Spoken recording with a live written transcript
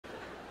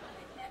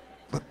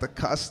But the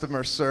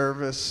customer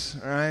service,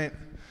 right?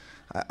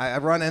 I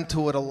run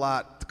into it a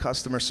lot,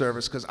 customer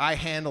service, because I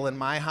handle in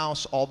my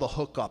house all the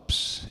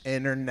hookups,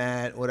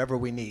 internet, whatever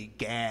we need,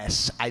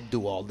 gas. I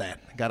do all that.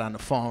 I got on the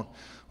phone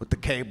with the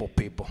cable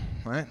people,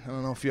 right? I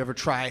don't know if you ever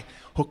try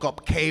hook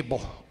up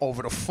cable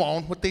over the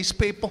phone with these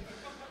people.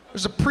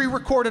 There's a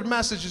pre-recorded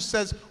message that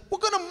says, we're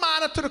gonna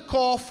monitor the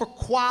call for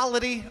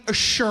quality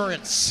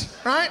assurance,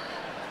 right?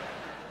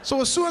 So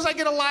as soon as I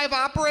get a live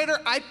operator,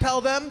 I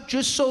tell them,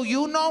 just so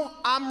you know,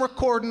 I'm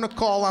recording the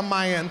call on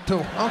my end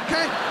too,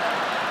 okay?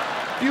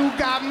 You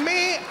got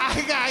me,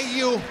 I got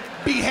you.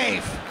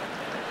 Behave.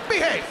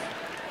 Behave.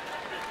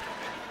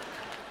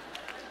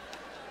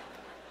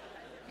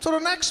 So the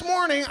next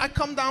morning, I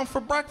come down for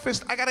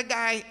breakfast. I got a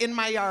guy in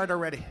my yard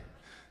already.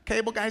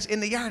 Cable guy's in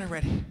the yard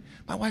already.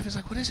 My wife is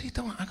like, what is he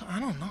doing? I go, I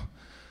don't know.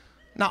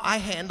 Now, I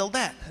handle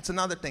that. That's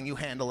another thing you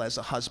handle as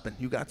a husband.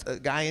 You got a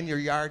guy in your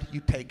yard, you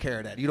take care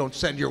of that. You don't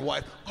send your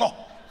wife, go,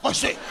 let's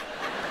see.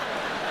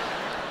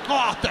 Go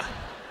out there.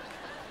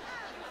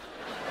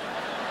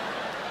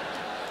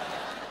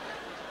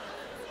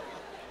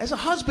 As a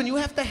husband, you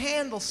have to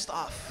handle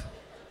stuff.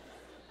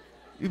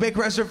 You make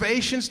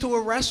reservations to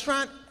a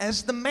restaurant.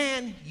 As the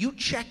man, you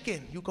check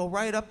in. You go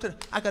right up to,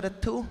 I got a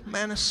 2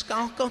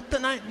 Maniscalco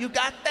tonight. You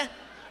got that?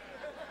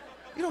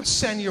 You don't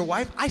send your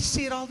wife. I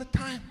see it all the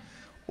time.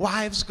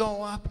 Wives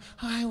go up.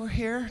 Hi, we're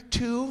here.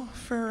 2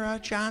 for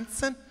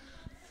Johnson.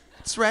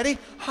 It's ready.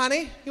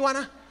 Honey, you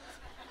wanna?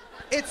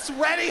 It's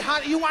ready,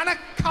 honey. You wanna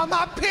come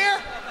up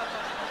here?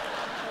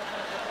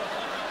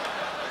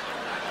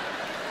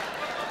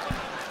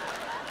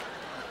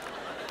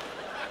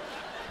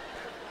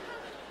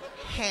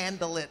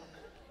 Handle it.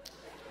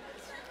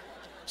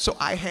 So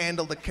I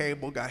handle the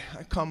cable guy.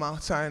 I come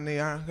outside in the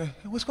yard. I go, hey,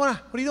 what's going on?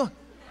 What are you doing?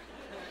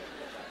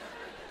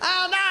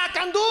 Oh, no, I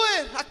can do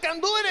it. I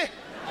can do it.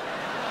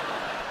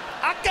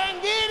 I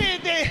can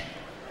get it.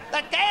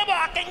 The cable,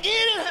 I can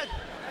get it.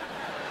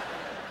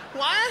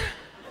 What?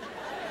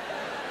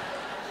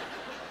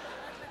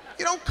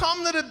 You don't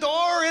come to the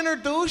door,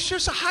 introduce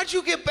yourself. How'd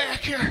you get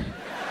back here?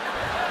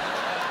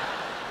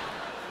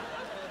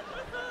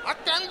 I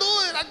can do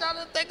it. I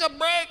gotta take a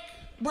break.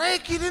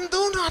 Break, you didn't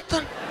do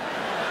nothing.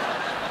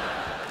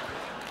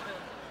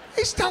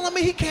 He's telling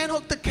me he can't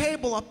hook the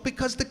cable up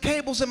because the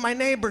cable's in my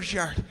neighbor's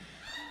yard.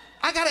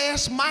 I gotta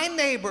ask my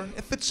neighbor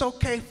if it's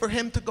okay for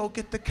him to go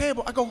get the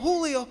cable. I go,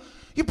 Julio,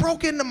 you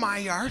broke into my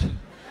yard.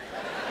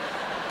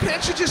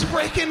 Can't you just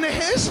break into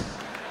his?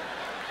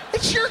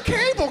 It's your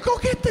cable, go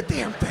get the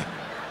damn thing.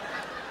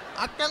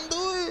 I can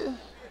do it.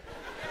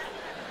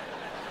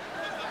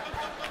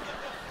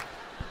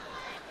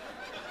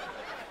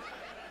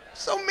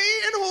 So me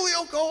and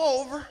Julio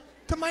go over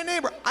to my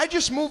neighbor. I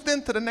just moved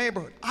into the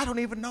neighborhood. I don't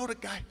even know the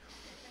guy.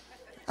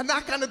 I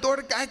knock on the door,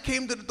 the guy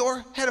came to the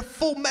door, had a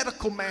full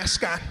medical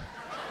mask on.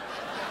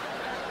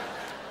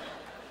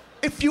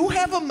 If you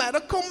have a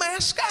medical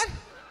mask on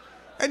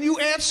and you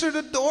answer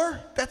the door,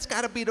 that's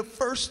gotta be the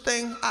first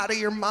thing out of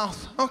your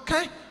mouth,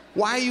 okay?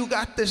 Why you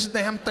got this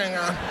damn thing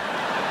on?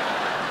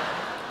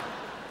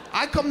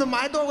 I come to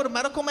my door with a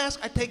medical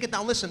mask, I take it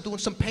down, listen, doing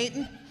some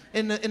painting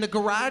in the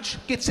garage,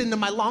 gets into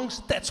my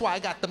lungs, that's why I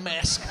got the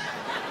mask.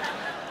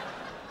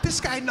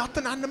 This guy,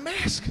 nothing on the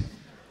mask.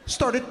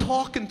 Started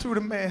talking through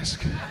the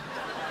mask.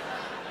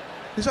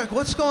 He's like,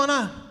 what's going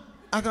on?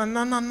 I go,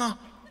 no, no, no.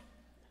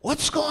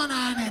 What's going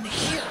on in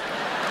here?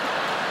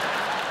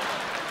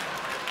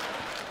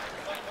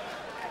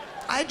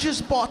 I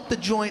just bought the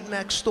joint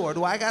next door.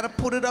 Do I gotta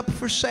put it up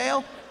for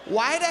sale?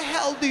 Why the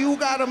hell do you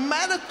got a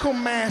medical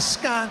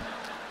mask on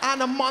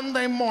a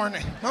Monday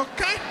morning,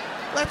 okay?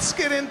 Let's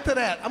get into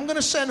that. I'm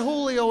gonna send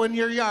Julio in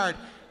your yard.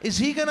 Is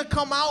he gonna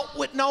come out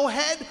with no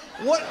head?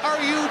 What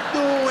are you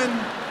doing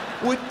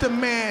with the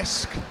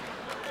mask?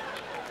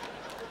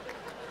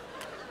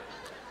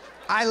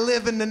 I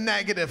live in the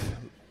negative.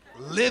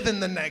 Live in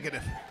the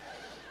negative.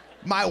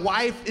 My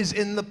wife is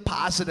in the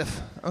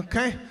positive,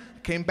 okay?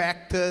 Came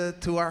back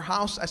to our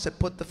house. I said,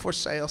 put the for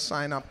sale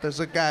sign up. There's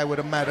a guy with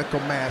a medical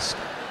mask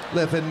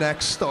living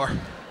next door.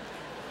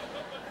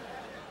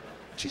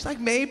 She's like,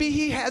 maybe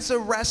he has a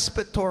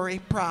respiratory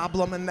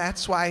problem and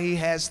that's why he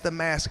has the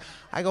mask.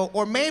 I go,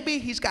 or maybe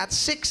he's got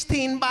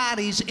 16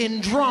 bodies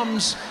in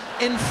drums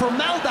in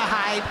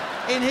formaldehyde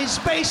in his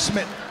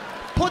basement.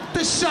 Put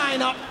the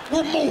sign up,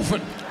 we're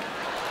moving.